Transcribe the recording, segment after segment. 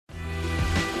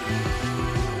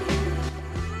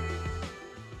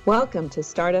Welcome to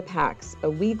Startup Hacks, a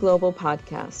We Global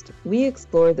podcast. We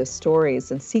explore the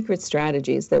stories and secret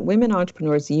strategies that women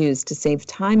entrepreneurs use to save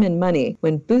time and money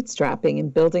when bootstrapping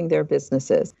and building their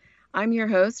businesses. I'm your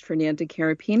host, Fernanda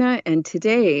Carapina, and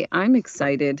today I'm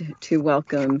excited to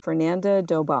welcome Fernanda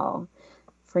Dobal.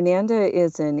 Fernanda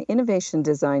is an innovation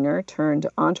designer turned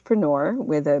entrepreneur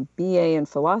with a BA in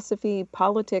philosophy,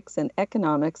 politics, and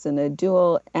economics and a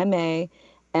dual MA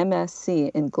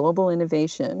MSc in Global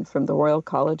Innovation from the Royal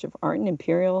College of Art and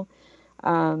Imperial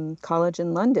College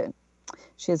in London.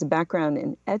 She has a background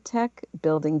in edtech,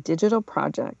 building digital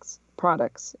products,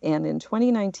 and in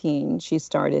 2019, she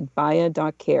started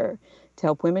Baya.care to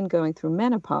help women going through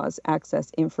menopause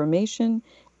access information,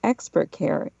 expert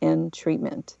care, and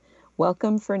treatment.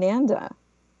 Welcome, Fernanda.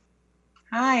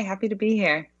 Hi, happy to be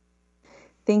here.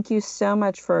 Thank you so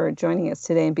much for joining us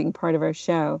today and being part of our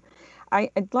show.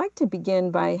 I'd like to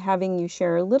begin by having you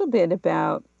share a little bit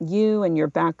about you and your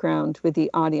background with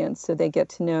the audience so they get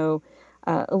to know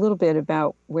a little bit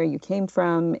about where you came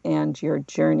from and your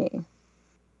journey.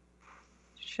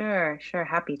 Sure,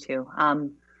 happy to.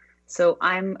 So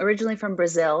I'm originally from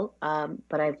Brazil,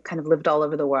 but I've kind of lived all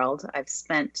over the world. I've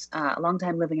spent a long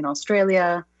time living in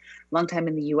Australia, a long time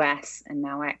in the US, and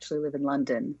now I actually live in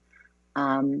London.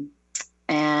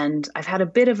 And I've had a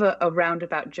bit of a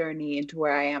roundabout journey into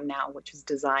where I am now, which is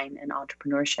design and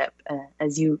entrepreneurship.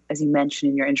 As you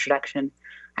mentioned in your introduction,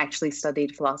 I actually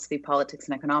studied philosophy, politics,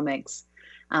 and economics.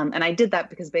 And I did that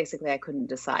because basically I couldn't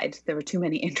decide. There were too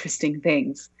many interesting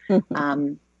things.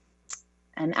 And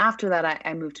after that,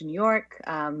 I moved to New York,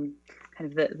 kind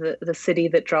of the city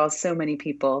that draws so many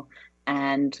people,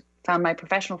 and found my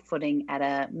professional footing at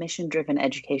a mission-driven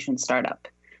education startup.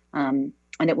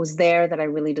 And it was there that I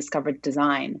really discovered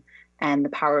design and the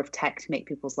power of tech to make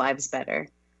people's lives better.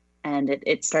 And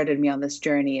it started me on this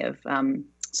journey of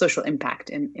social impact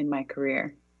in my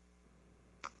career.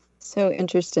 So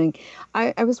interesting.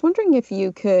 I was wondering if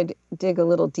you could dig a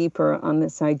little deeper on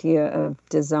this idea of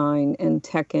design and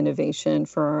tech innovation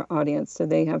for our audience so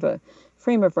they have a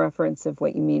frame of reference of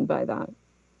what you mean by that.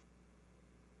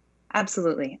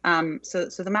 Absolutely. So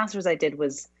the master's I did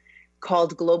was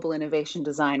called Global Innovation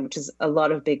Design, which is a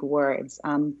lot of big words.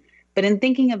 But in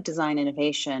thinking of design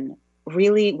innovation,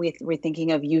 really we're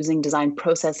thinking of using design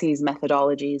processes,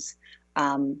 methodologies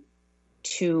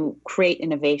to create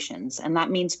innovations. And that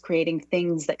means creating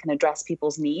things that can address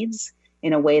people's needs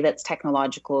in a way that's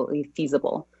technologically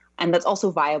feasible and that's also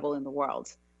viable in the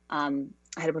world. I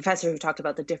had a professor who talked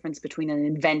about the difference between an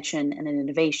invention and an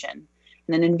innovation.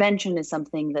 And an invention is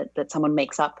something that someone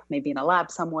makes up, maybe in a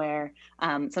lab somewhere,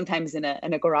 sometimes in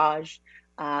a garage.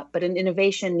 But an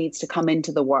innovation needs to come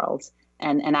into the world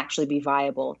and actually be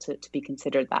viable to be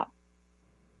considered that.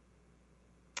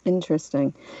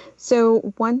 Interesting.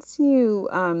 So once you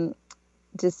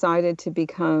decided to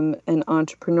become an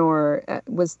entrepreneur,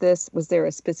 was there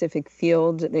a specific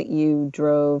field that you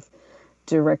drove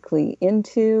directly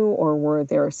into, or were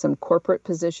there some corporate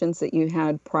positions that you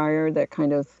had prior that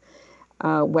kind of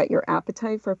whet your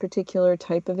appetite for a particular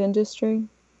type of industry?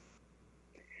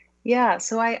 Yeah,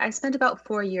 so I spent about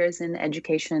 4 years in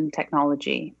education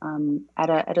technology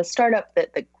at a startup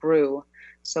that grew.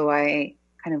 So I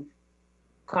kind of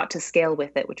got to scale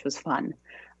with it, which was fun.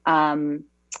 And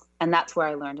that's where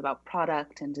I learned about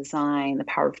product and design, the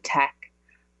power of tech.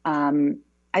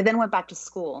 I then went back to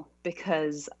school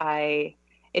because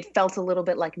it felt a little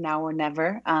bit like now or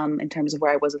never in terms of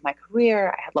where I was with my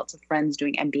career. I had lots of friends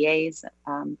doing MBAs,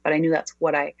 but I knew that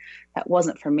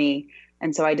wasn't for me.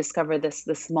 And so I discovered this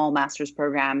small master's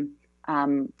program,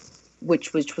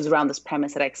 which was around this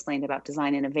premise that I explained about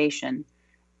design innovation.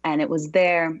 And it was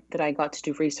there that I got to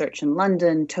do research in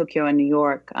London, Tokyo, and New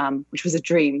York, which was a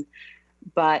dream.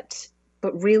 But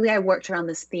really, I worked around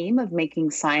this theme of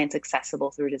making science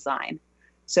accessible through design.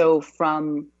 So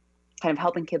from kind of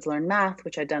helping kids learn math,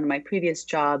 which I'd done in my previous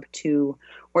job, to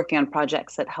working on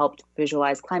projects that helped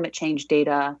visualize climate change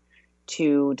data,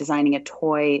 to designing a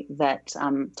toy that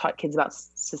taught kids about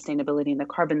sustainability in the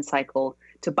carbon cycle,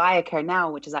 to Baya.care now,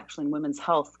 which is actually in women's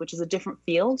health, which is a different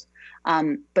field,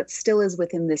 but still is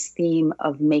within this theme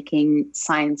of making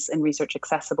science and research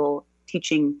accessible,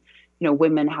 teaching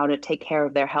women how to take care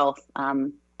of their health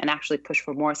and actually push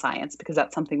for more science, because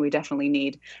that's something we definitely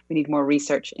need. We need more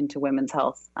research into women's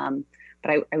health.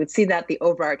 But I would see that the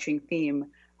overarching theme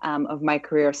of my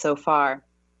career so far,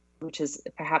 which is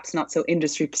perhaps not so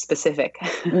industry specific.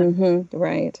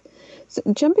 Right. So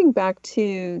jumping back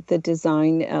to the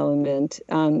design element,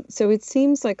 so it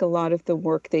seems like a lot of the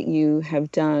work that you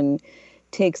have done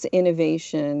takes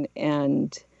innovation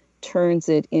and turns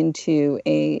it into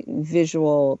a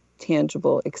visual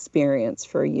tangible experience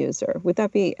for a user. Would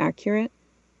that be accurate?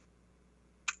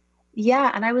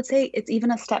 Yeah, and I would say it's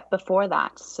even a step before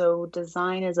that. So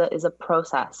design is a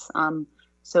process.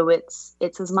 So it's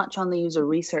as much on the user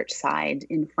research side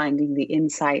in finding the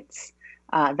insights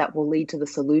that will lead to the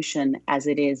solution as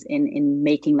it is in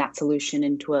making that solution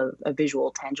into a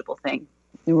visual, tangible thing.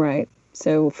 Right.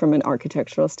 So from an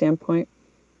architectural standpoint.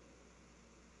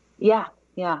 Yeah,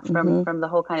 yeah. Mm-hmm. From the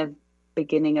whole kind of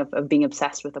beginning of being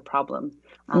obsessed with a problem,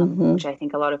 Mm-hmm. which I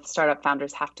think a lot of startup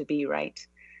founders have to be, right?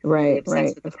 Really Right,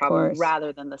 obsessed right, with the of problem course.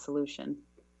 rather than the solution.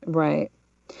 Right.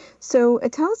 So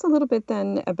tell us a little bit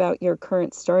then about your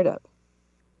current startup.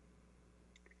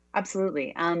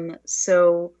 Absolutely.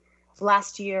 So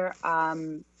last year,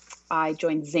 I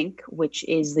joined Zinc, which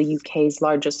is the UK's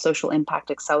largest social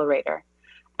impact accelerator.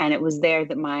 And it was there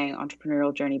that my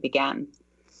entrepreneurial journey began.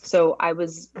 So I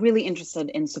was really interested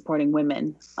in supporting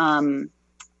women and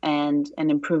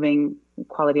improving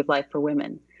quality of life for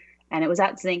women. And it was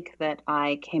at Zinc that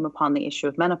I came upon the issue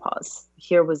of menopause.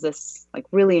 Here was this like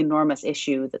really enormous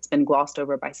issue that's been glossed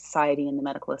over by society and the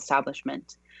medical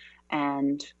establishment.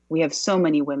 And we have so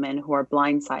many women who are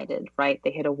blindsided, right?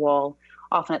 They hit a wall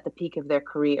often at the peak of their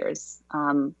careers.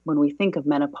 When we think of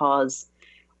menopause,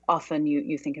 often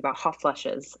you think about hot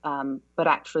flushes, but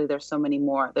actually there's so many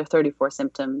more. There are 34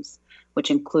 symptoms, which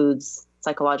includes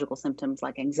psychological symptoms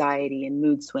like anxiety and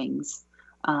mood swings,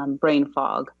 brain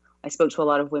fog. I spoke to a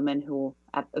lot of women who,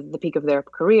 at the peak of their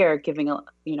career, giving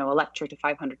a lecture to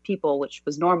 500 people, which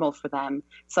was normal for them,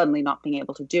 suddenly not being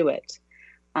able to do it.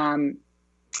 Um,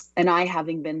 and I,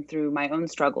 having been through my own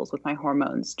struggles with my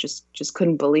hormones, just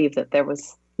couldn't believe that there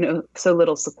was so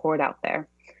little support out there.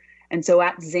 And so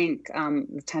at Zinc,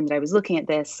 the time that I was looking at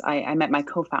this, I met my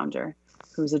co-founder,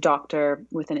 who's a doctor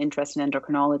with an interest in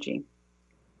endocrinology.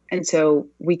 And so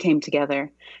we came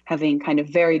together having kind of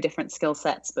very different skill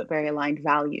sets, but very aligned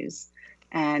values,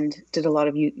 and did a lot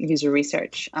of user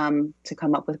research to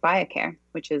come up with BioCare,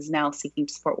 which is now seeking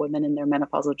to support women in their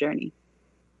menopausal journey.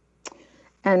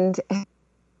 And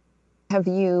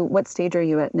what stage are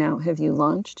you at now? Have you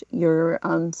launched your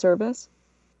service?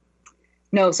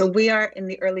 No, so we are in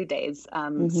the early days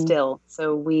Mm-hmm. still.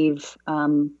 So we've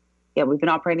been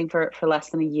operating for less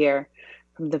than a year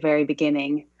from the very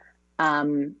beginning.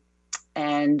 Um,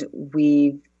 and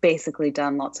we've basically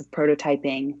done lots of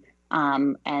prototyping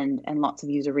and lots of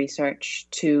user research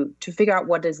to figure out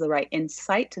what is the right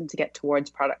insight and to get towards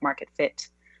product market fit,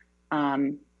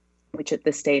 um, which at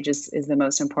this stage is the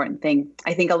most important thing.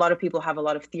 I think a lot of people have a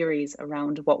lot of theories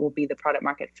around what will be the product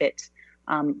market fit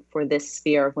for this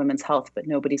sphere of women's health, but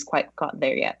nobody's quite got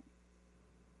there yet.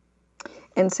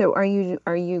 And so are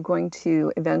you going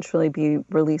to eventually be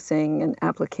releasing an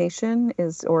application?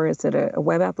 Or is it a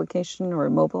web application or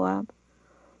a mobile app?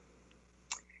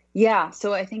 Yeah,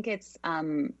 so I think it's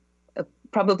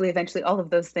probably eventually all of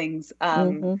those things,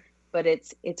 Mm-hmm. but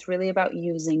it's really about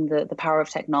using the power of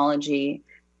technology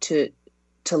to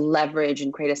to leverage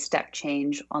and create a step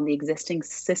change on the existing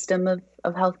system of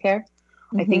healthcare.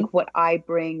 I Mm-hmm. think what I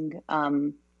bring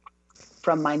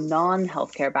from my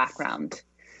non-healthcare background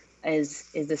is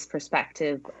this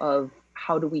perspective of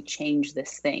how do we change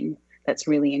this thing that's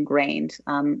really ingrained.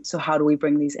 So how do we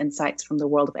bring these insights from the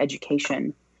world of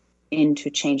education into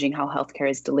changing how healthcare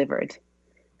is delivered?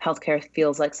 Healthcare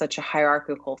feels like such a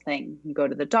hierarchical thing. You go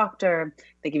to the doctor,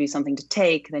 they give you something to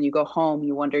take, then you go home,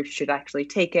 you wonder if you should actually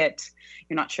take it.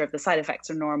 You're not sure if the side effects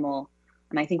are normal.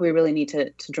 And I think we really need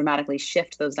to dramatically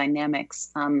shift those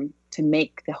dynamics to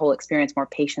make the whole experience more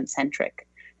patient centric.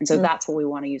 And so that's what we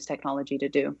want to use technology to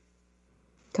do.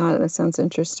 Got it. That sounds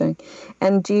interesting.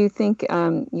 And do you think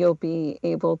you'll be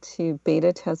able to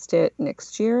beta test it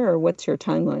next year, or what's your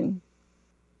timeline?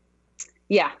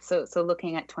 Yeah, so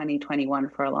looking at 2021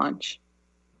 for a launch.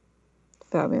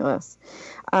 Fabulous.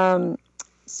 Um,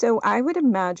 so I would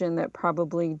imagine that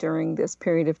probably during this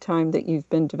period of time that you've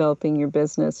been developing your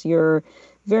business, you're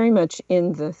very much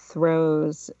in the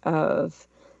throes of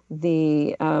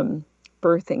the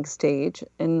birthing stage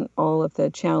and all of the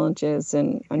challenges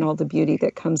and all the beauty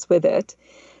that comes with it.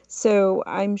 So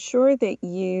I'm sure that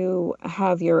you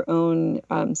have your own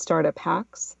startup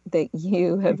hacks that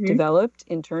you have Mm-hmm. developed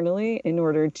internally in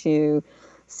order to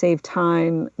save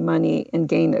time, money, and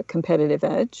gain a competitive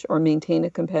edge or maintain a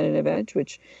competitive edge,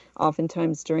 which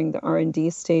oftentimes during the R&D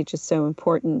stage is so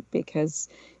important because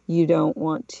you don't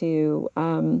want to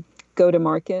go to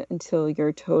market until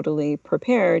you're totally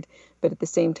prepared, but at the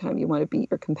same time you want to beat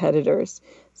your competitors.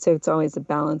 So it's always a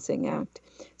balancing act.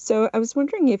 So I was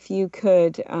wondering if you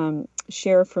could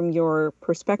share from your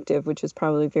perspective, which is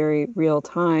probably very real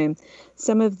time,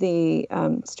 some of the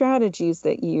strategies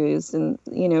that you use. And,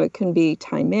 it can be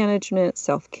time management,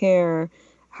 self-care,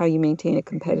 how you maintain a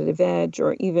competitive edge,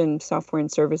 or even software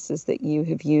and services that you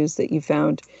have used that you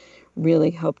found really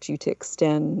helped you to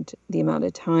extend the amount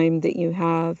of time that you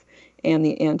have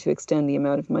and to extend the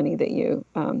amount of money that you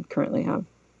currently have.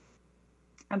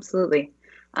 Absolutely.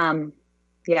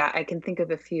 Yeah, I can think of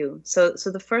a few. So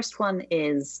the first one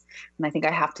is, and I think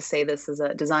I have to say this as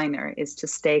a designer, is to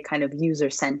stay kind of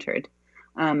user-centered.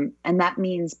 And that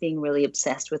means being really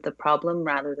obsessed with the problem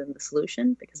rather than the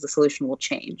solution, because the solution will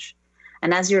change.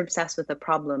 And as you're obsessed with the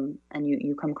problem and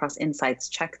you come across insights,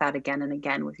 check that again and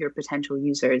again with your potential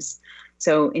users.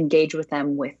 So engage with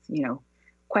them with,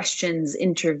 questions,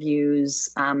 interviews,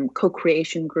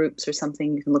 co-creation groups or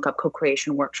something. You can look up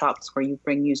co-creation workshops where you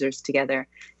bring users together.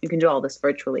 You can do all this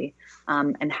virtually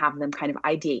and have them kind of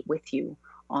ideate with you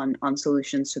on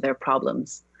solutions to their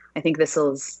problems. I think this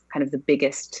is kind of the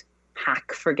biggest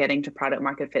hack for getting to product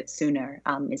market fit sooner,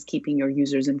 is keeping your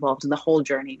users involved in the whole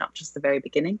journey, not just the very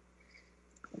beginning.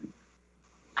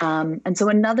 And so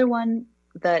another one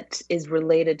that is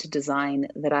related to design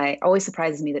that always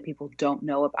surprises me that people don't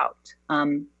know about.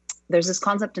 There's this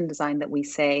concept in design that we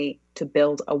say to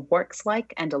build a works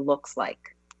like and a looks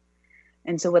like.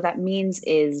 And so what that means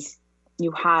is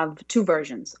you have two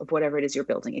versions of whatever it is you're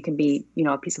building. It can be,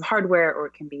 a piece of hardware, or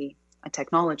it can be a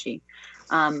technology.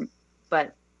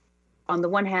 But on the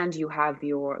one hand, you have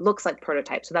your looks like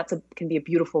prototype. So can be a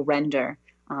beautiful render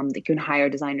that you can hire a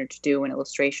designer to do an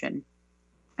illustration.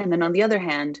 And then on the other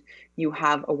hand, you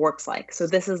have a works like. So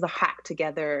this is the hack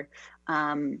together.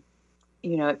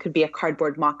 It could be a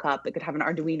cardboard mock-up. It could have an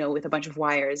Arduino with a bunch of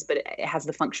wires, but it has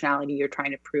the functionality you're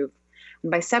trying to prove. And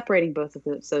by separating both of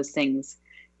those things,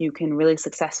 you can really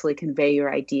successfully convey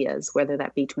your ideas, whether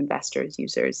that be to investors,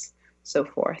 users, so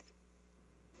forth.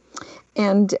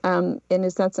 And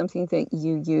is that something that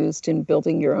you used in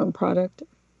building your own product?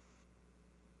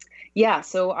 Yeah,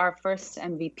 so our first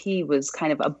MVP was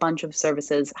kind of a bunch of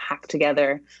services hacked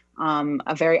together,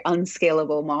 a very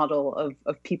unscalable model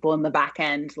of people in the back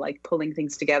end, like pulling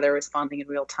things together, responding in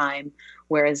real time.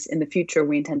 Whereas in the future,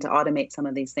 we intend to automate some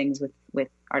of these things with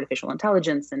artificial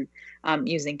intelligence and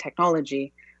using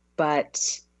technology,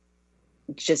 but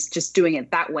just doing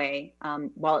it that way,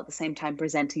 while at the same time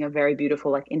presenting a very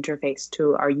beautiful interface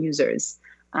to our users.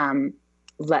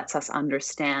 Lets us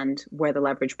understand where the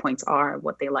leverage points are,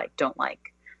 what they like, don't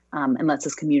like, and lets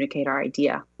us communicate our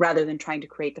idea rather than trying to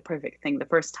create the perfect thing the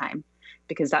first time,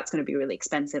 because that's going to be really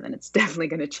expensive and it's definitely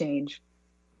going to change.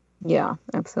 Yeah,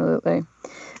 absolutely.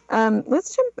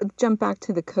 Let's jump back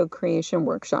to the co-creation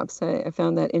workshops. I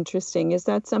found that interesting. Is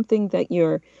that something that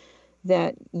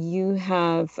you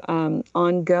have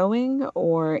ongoing,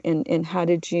 and how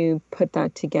did you put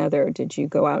that together? Did you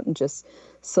go out and just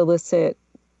solicit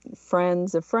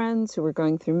friends of friends who were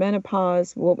going through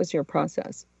menopause? What was your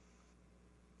process?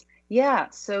 Yeah,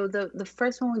 so the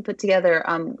first one we put together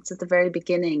was at the very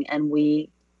beginning, and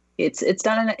it's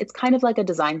kind of like a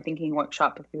design thinking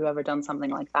workshop if you've ever done something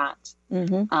like that.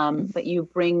 Mm-hmm. But you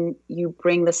bring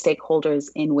the stakeholders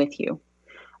in with you,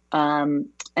 and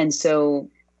so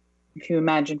if you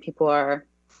imagine people are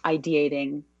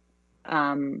ideating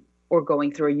or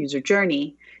going through a user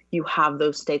journey, you have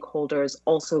those stakeholders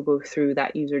also go through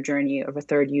that user journey of a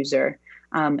third user,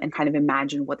 and kind of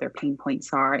imagine what their pain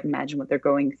points are, imagine what they're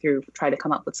going through, try to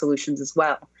come up with solutions as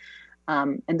well.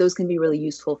 And those can be really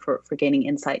useful for gaining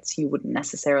insights you wouldn't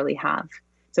necessarily have.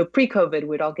 So pre-COVID,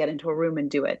 we'd all get into a room and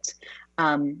do it.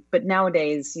 But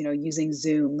nowadays, using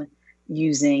Zoom,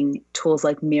 using tools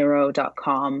like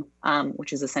Miro.com,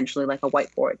 which is essentially like a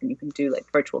whiteboard, and you can do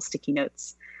like virtual sticky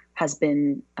notes, has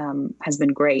been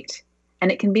great.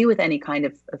 And it can be with any kind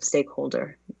of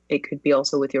stakeholder. It could be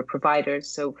also with your providers.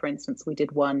 So for instance, we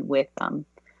did one with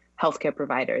healthcare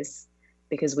providers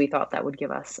because we thought that would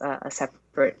give us a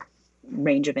separate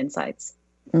range of insights.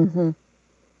 Mm-hmm.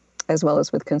 As well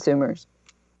as with consumers.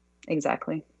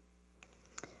 Exactly.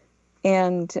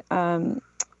 And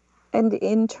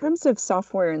in terms of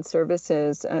software and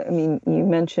services, you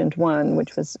mentioned one,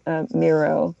 which was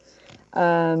Miro.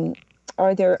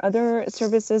 Are there other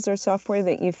services or software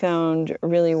that you found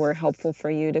really were helpful for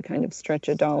you to kind of stretch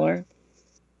a dollar?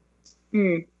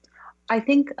 I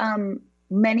think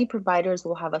many providers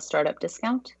will have a startup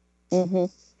discount. Mm-hmm.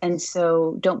 And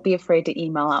so don't be afraid to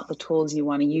email out the tools you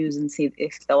want to use and see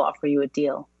if they'll offer you a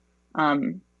deal. I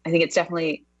think it's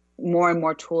definitely more and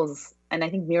more tools. And I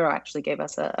think Miro actually gave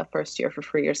us a first year for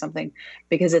free or something,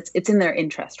 because it's in their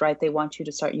interest, right? They want you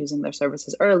to start using their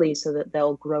services early so that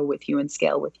they'll grow with you and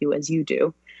scale with you as you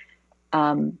do.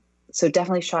 So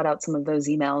definitely shot out some of those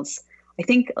emails. I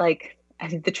think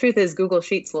the truth is Google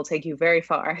Sheets will take you very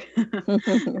far.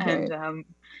 And Right.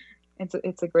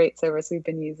 it's a great service we've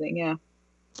been using. Yeah.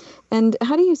 And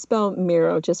how do you spell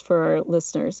Miro, just for our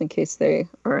listeners in case they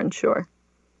are unsure?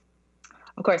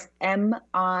 Of course,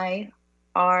 MIR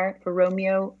for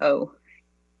Romeo O.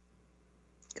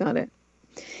 Got it.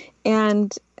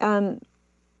 And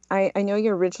I know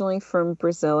you're originally from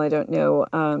Brazil. I don't know.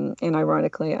 And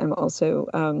ironically,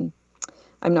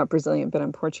 I'm not Brazilian, but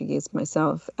I'm Portuguese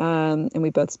myself. And we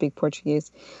both speak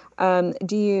Portuguese.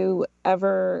 Do you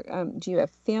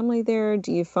have family there?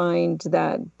 Do you find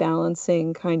that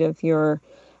balancing kind of your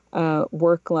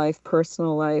work life,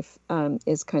 personal life,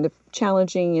 is kind of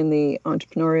challenging in the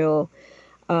entrepreneurial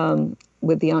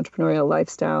with the entrepreneurial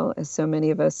lifestyle, as so many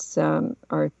of us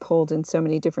are pulled in so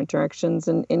many different directions?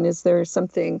 And is there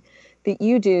something that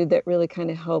you do that really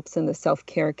kind of helps in the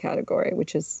self-care category,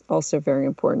 which is also very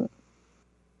important?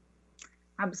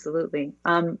 Absolutely.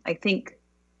 I think,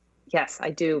 yes, I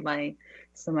do. My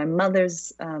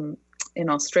mother's in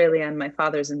Australia and my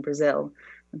father's in Brazil,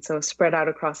 and so spread out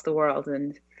across the world.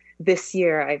 And this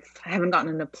year, I haven't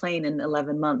gotten on a plane in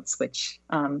 11 months, which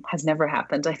has never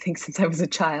happened, I think, since I was a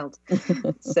child.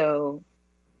 So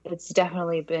it's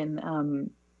definitely been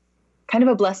kind of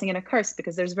a blessing and a curse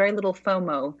because there's very little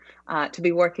FOMO to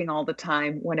be working all the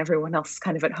time when everyone else is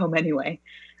kind of at home anyway.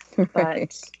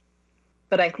 Right.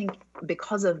 But I think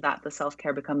because of that, the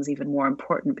self-care becomes even more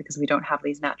important because we don't have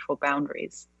these natural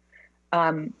boundaries.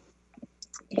 Um,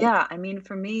 yeah, I mean,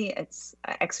 for me, it's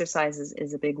exercise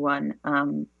is a big one,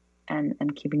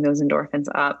 and keeping those endorphins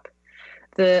up.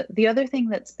 The other thing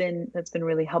that's been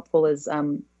really helpful is I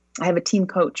have a team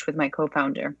coach with my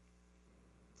co-founder,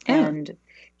 Oh, and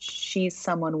she's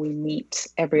someone we meet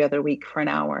every other week for an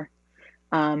hour.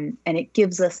 And it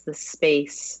gives us the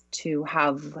space to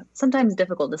have sometimes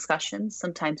difficult discussions,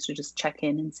 sometimes to just check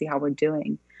in and see how we're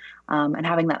doing. And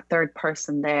having that third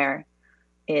person there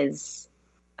is,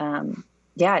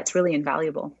 yeah, it's really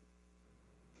invaluable.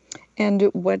 and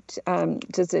what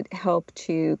does it help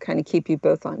to kind of keep you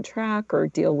both on track or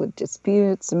deal with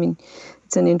disputes? I mean,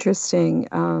 it's an interesting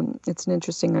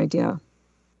idea.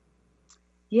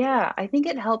 Yeah, I think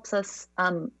it helps us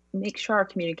make sure our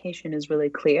communication is really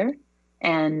clear,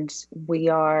 and we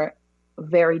are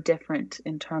very different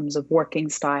in terms of working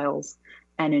styles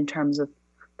and in terms of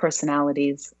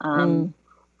personalities. Mm,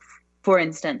 For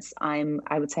instance, I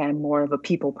would say I'm more of a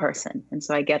people person, and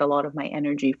so I get a lot of my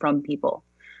energy from people.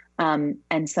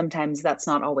 And sometimes that's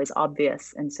not always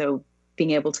obvious, and so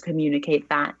being able to communicate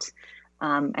that,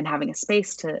 and having a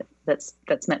space to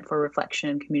that's meant for reflection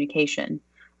and communication,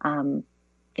 um,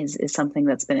 is something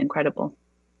that's been incredible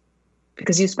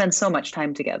because you spend so much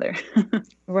time together.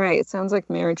 right. It sounds like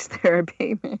marriage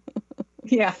therapy.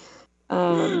 Yeah.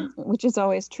 Which is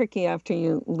always tricky after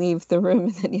you leave the room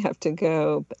and then you have to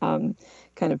go kind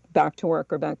of back to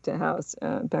work or back to house,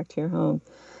 back to your home.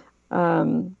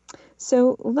 Um,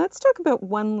 so let's talk about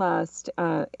one last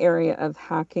area of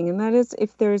hacking, and that is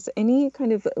if there's any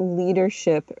kind of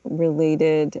leadership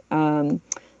related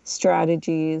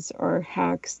strategies or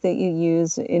hacks that you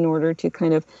use in order to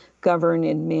kind of govern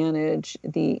and manage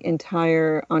the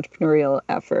entire entrepreneurial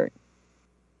effort.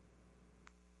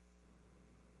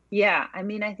 Yeah, I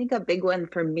mean, I think a big one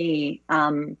for me,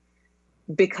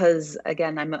 because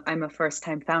again, I'm a first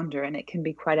time founder and it can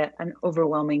be quite an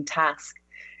overwhelming task.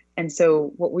 And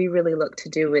so what we really look to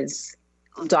do is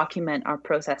document our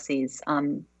processes,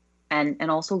 and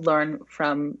also learn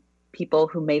from people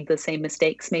who made the same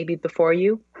mistakes maybe before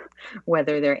you,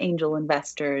 whether they're angel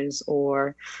investors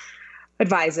or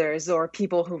advisors or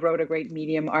people who wrote a great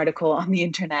Medium article on the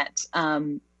internet.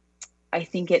 I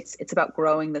think it's about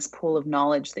growing this pool of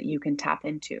knowledge that you can tap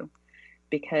into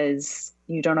because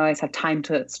you don't always have time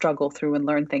to struggle through and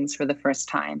learn things for the first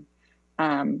time,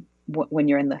 when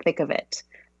you're in the thick of it.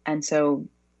 And so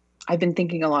I've been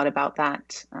thinking a lot about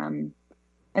that.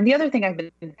 And the other thing I've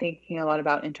been thinking a lot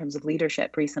about in terms of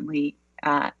leadership recently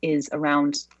is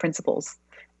around principles,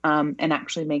 and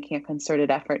actually making a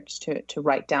concerted effort to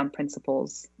write down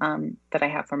principles, that I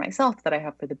have for myself, that I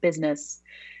have for the business,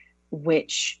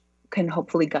 which can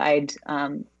hopefully guide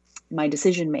my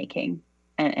decision making,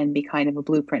 and be kind of a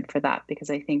blueprint for that. Because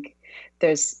I think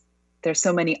there's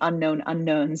so many unknown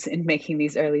unknowns in making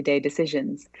these early day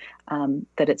decisions,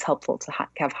 that it's helpful to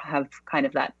have kind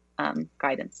of that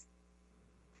guidance.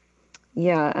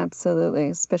 Yeah, absolutely.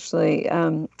 Especially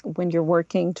when you're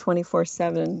working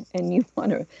 24/7 and you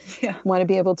Yeah. want to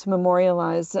be able to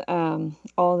memorialize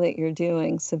all that you're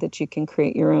doing so that you can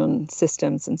create your own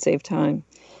systems and save time.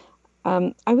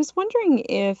 I was wondering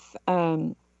if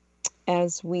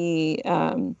as we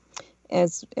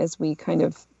as we kind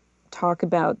of talk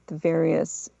about the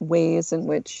various ways in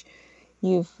which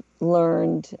you've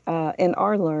learned and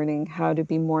are learning how to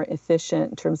be more efficient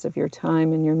in terms of your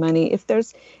time and your money. If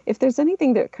there's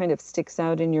anything that kind of sticks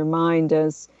out in your mind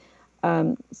as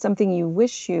something you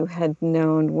wish you had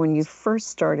known when you first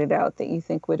started out that you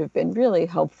think would have been really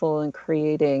helpful in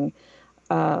creating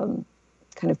kind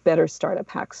of better startup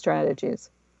hack strategies.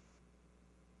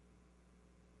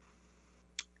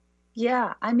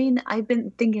 Yeah, I mean, I've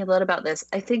been thinking a lot about this.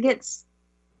 I think it's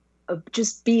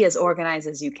just be as organized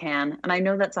as you can. And I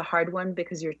know that's a hard one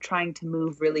because you're trying to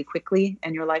move really quickly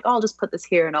and you're like, oh, I'll just put this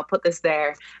here and I'll put this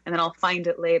there and then I'll find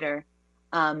it later.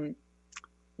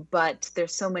 But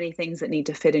there's so many things that need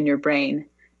to fit in your brain,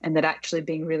 and that actually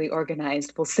being really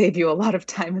organized will save you a lot of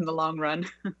time in the long run.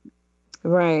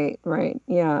 Right, right.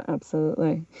 Yeah,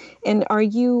 absolutely. And are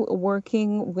you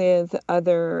working with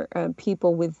other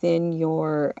people within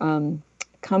your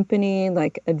company,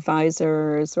 like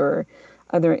advisors or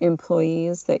other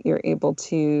employees that you're able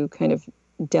to kind of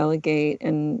delegate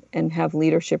and have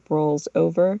leadership roles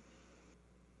over?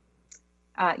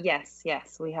 Yes,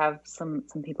 yes, we have some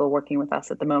people working with us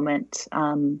at the moment,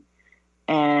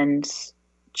 and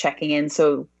checking in.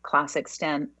 So classic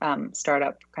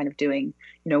startup kind of doing,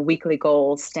 weekly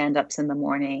goals, stand-ups in the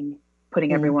morning, putting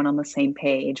Mm, everyone on the same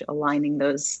page, aligning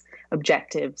those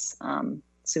objectives.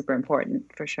 Super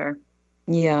important for sure.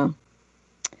 yeah.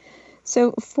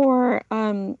 So for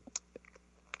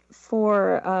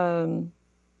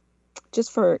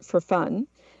just for fun,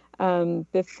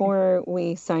 before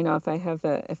we sign off, I have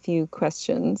a few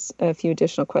questions, a few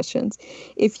additional questions.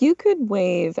 If you could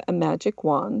wave a magic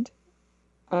wand,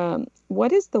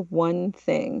 what is the one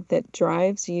thing that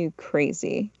drives you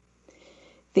crazy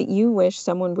that you wish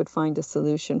someone would find a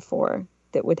solution for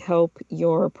that would help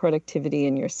your productivity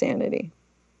and your sanity?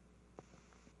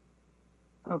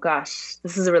 Oh gosh,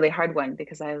 this is a really hard one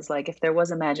because I was like, if there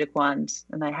was a magic wand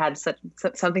and I had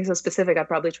something so specific, I'd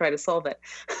probably try to solve it.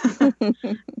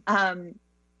 um,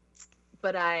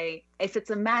 but if it's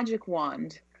a magic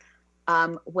wand,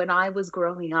 when I was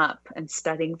growing up and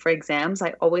studying for exams,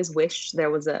 I always wished there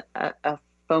was a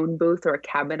phone booth or a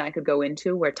cabin I could go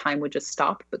into where time would just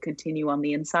stop but continue on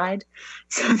the inside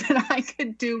so that I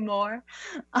could do more.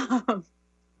 Um,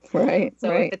 Right, so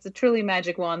if right. it's a truly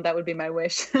magic wand, that would be my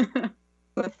wish.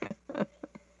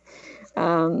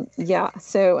 Yeah.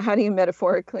 So, how do you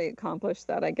metaphorically accomplish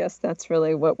that? I guess that's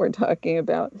really what we're talking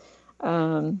about.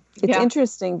 It's Yeah,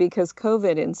 interesting because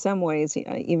COVID, in some ways,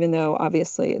 even though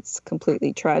obviously it's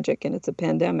completely tragic and it's a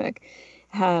pandemic,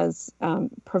 has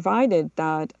provided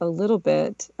that a little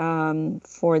bit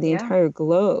for the yeah. entire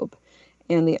globe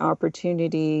and the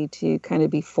opportunity to kind of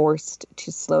be forced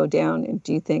to slow down and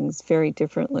do things very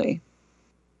differently.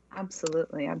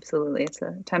 Absolutely, absolutely. It's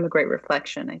a time of great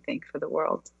reflection, I think, for the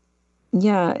world.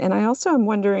 Yeah, and I also am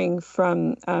wondering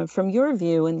from your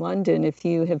view in London if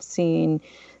you have seen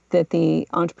that the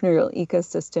entrepreneurial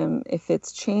ecosystem, if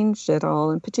it's changed at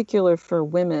all, in particular for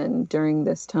women during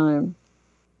this time.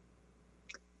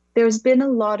 There's been a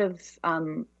lot of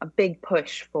a big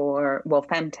push for, well,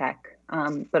 femtech,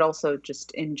 but also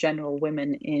just in general,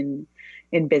 women in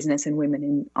business and women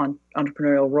in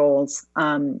entrepreneurial roles.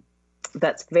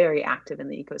 That's very active in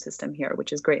the ecosystem here,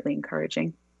 which is greatly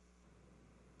encouraging.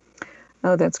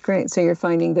 Oh, that's great. So you're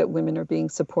finding that women are being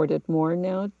supported more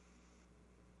now?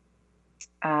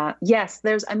 Yes,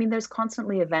 there's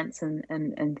constantly events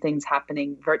and things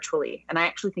happening virtually. And I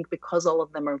actually think because all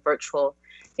of them are virtual,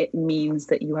 it means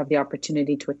that you have the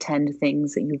opportunity to attend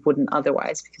things that you wouldn't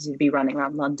otherwise because you'd be running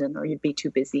around London or you'd be too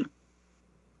busy.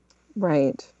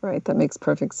 Right, right. That makes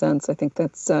perfect sense. I think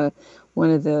that's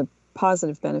one of the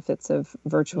positive benefits of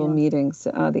virtual Yeah. meetings,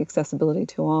 the accessibility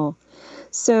to all.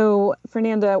 So,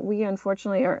 Fernanda, we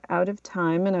unfortunately are out of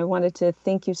time, and I wanted to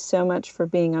thank you so much for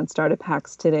being on Startup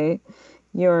Hacks today.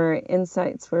 Your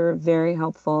insights were very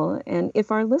helpful. And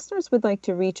if our listeners would like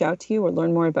to reach out to you or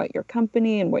learn more about your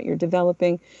company and what you're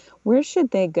developing, where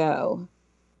should they go?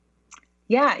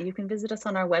 Yeah, you can visit us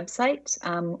on our website,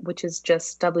 which is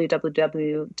just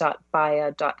www.baya.care.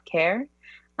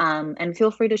 And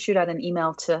feel free to shoot out an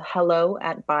email to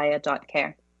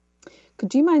hello@baya.care.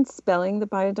 Could you mind spelling the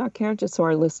bio.care just so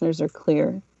our listeners are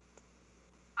clear?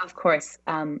 Of course,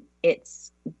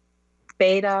 it's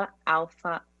beta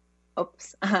alpha,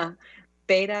 oops,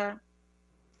 beta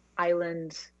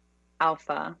island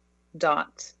alpha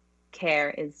dot care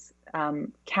is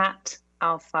cat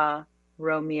alpha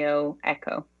Romeo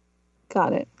echo.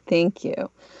 Got it. Thank you.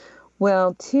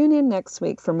 Well, tune in next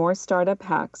week for more startup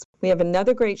hacks We have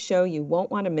another great show you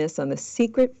won't want to miss on the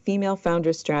secret female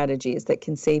founder strategies that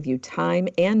can save you time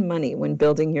and money when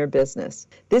building your business.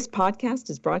 This podcast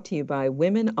is brought to you by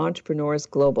Women Entrepreneurs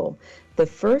Global, the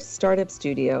first startup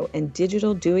studio and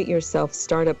digital do-it-yourself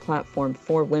startup platform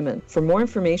for women. For more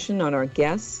information on our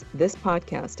guests, this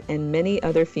podcast, and many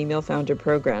other female founder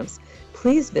programs,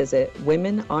 please visit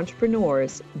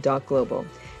womenentrepreneurs.global.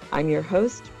 I'm your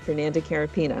host, Fernanda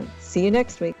Carapina. See you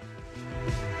next week.